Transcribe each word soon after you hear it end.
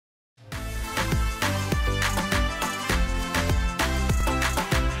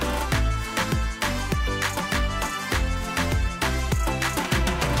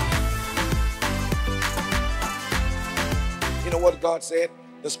what God said?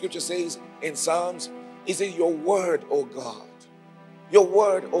 The scripture says in Psalms, it says, your word, O God, your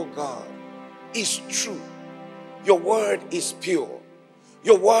word, O God, is true. Your word is pure.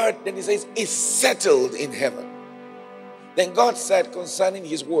 Your word, then he says, is settled in heaven. Then God said concerning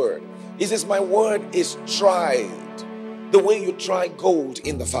his word, he says, my word is tried the way you try gold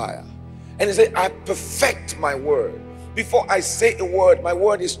in the fire. And he said, I perfect my word. Before I say a word, my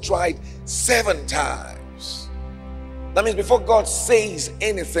word is tried 7 times. That means before God says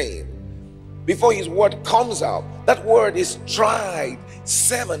anything, before his word comes out, that word is tried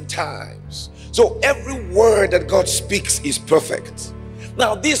 7 times. So every word that God speaks is perfect.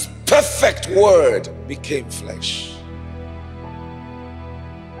 Now this perfect word became flesh.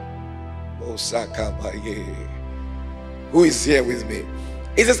 Oh, Sakabaye. Who is here with me?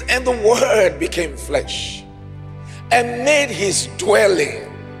 It says, and the word became flesh and made his dwelling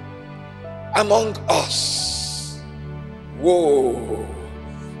among us. Whoa.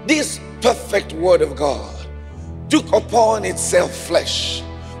 This perfect word of God took upon itself flesh.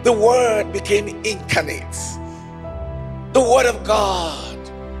 The word became incarnate. The word of God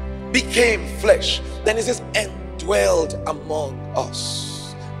became flesh. Then it says, and dwelled among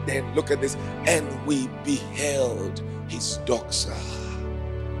us. Then look at this. And we beheld his doxa.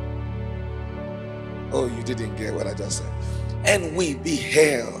 Oh, you didn't get what I just said. And we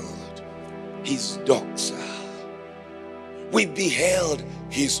beheld his doxa. We beheld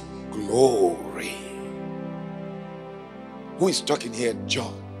his glory. Who is talking here?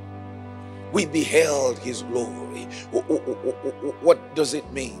 John. We beheld his glory. What does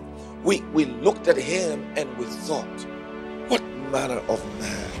it mean? We looked at him and we thought, what manner of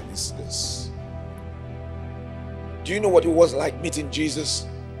man is this? Do you know what it was like meeting Jesus?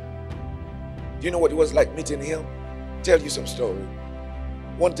 Do you know what it was like meeting him? Tell you some story.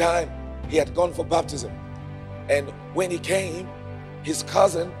 One time he had gone for baptism, and when he came, his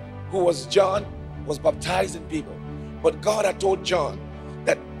cousin, who was John, was baptizing people. But God had told John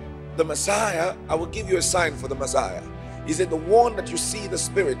that the Messiah, I will give you a sign for the Messiah. He said, the one that you see the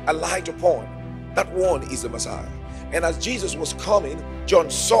Spirit alight upon, that one is the Messiah. And as Jesus was coming, John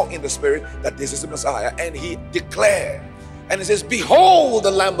saw in the Spirit that this is the Messiah, and he declared, and he says, behold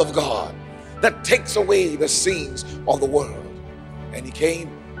the Lamb of God that takes away the sins of the world. And he came,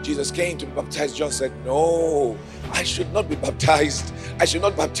 Jesus came to baptize. John said, no, I should not be baptized. I should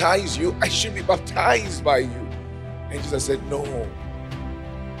not baptize you. I should be baptized by you. And Jesus said, no,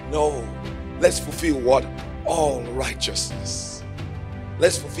 let's fulfill what? All righteousness.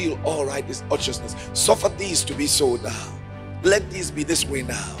 Let's fulfill all righteousness. Suffer these to be so now. Let this be this way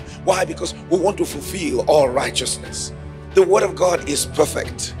now. Why? Because we want to fulfill all righteousness. The word of God is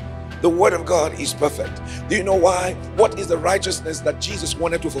perfect. The word of God is perfect. Do you know why? What is the righteousness that Jesus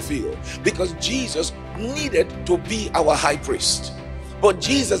wanted to fulfill? Because Jesus needed to be our high priest. But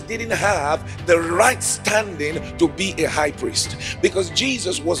Jesus didn't have the right standing to be a high priest, because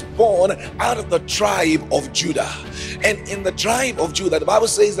Jesus was born out of the tribe of Judah. And in the tribe of Judah, the Bible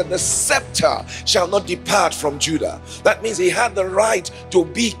says that the scepter shall not depart from Judah. That means he had the right to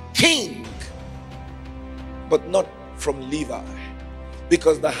be king, but not from Levi,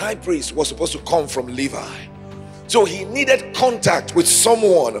 because the high priest was supposed to come from Levi. So he needed contact with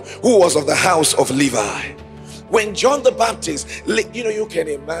someone who was of the house of Levi. When John the Baptist, you can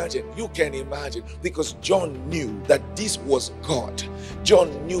imagine, because John knew that this was God.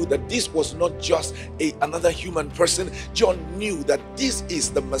 John knew that this was not just another human person. John knew that this is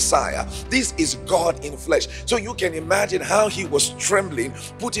the Messiah. This is God in flesh. So you can imagine how he was trembling,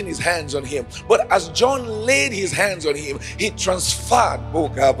 putting his hands on him. But as John laid his hands on him, he transferred.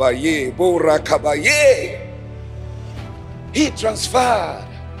 He transferred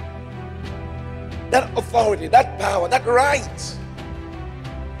that authority, that power, that right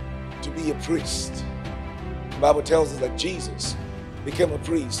to be a priest. The Bible tells us that Jesus became a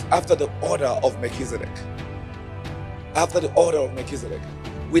priest after the order of Melchizedek. After the order of Melchizedek,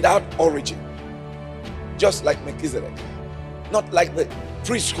 without origin, just like Melchizedek, not like the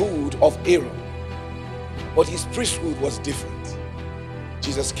priesthood of Aaron, but his priesthood was different.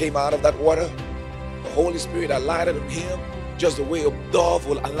 Jesus came out of that water. The Holy Spirit alighted on him just the way a dove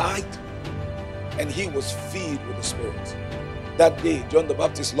will alight, and he was filled with the Spirit. That day, John the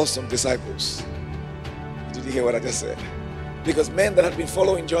Baptist lost some disciples. Did you hear what I just said? Because men that had been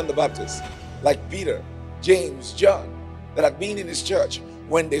following John the Baptist, like Peter, James, John, that had been in his church,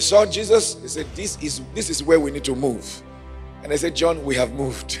 when they saw Jesus, they said, this is where we need to move. And they said, John, we have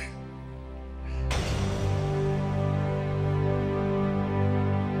moved.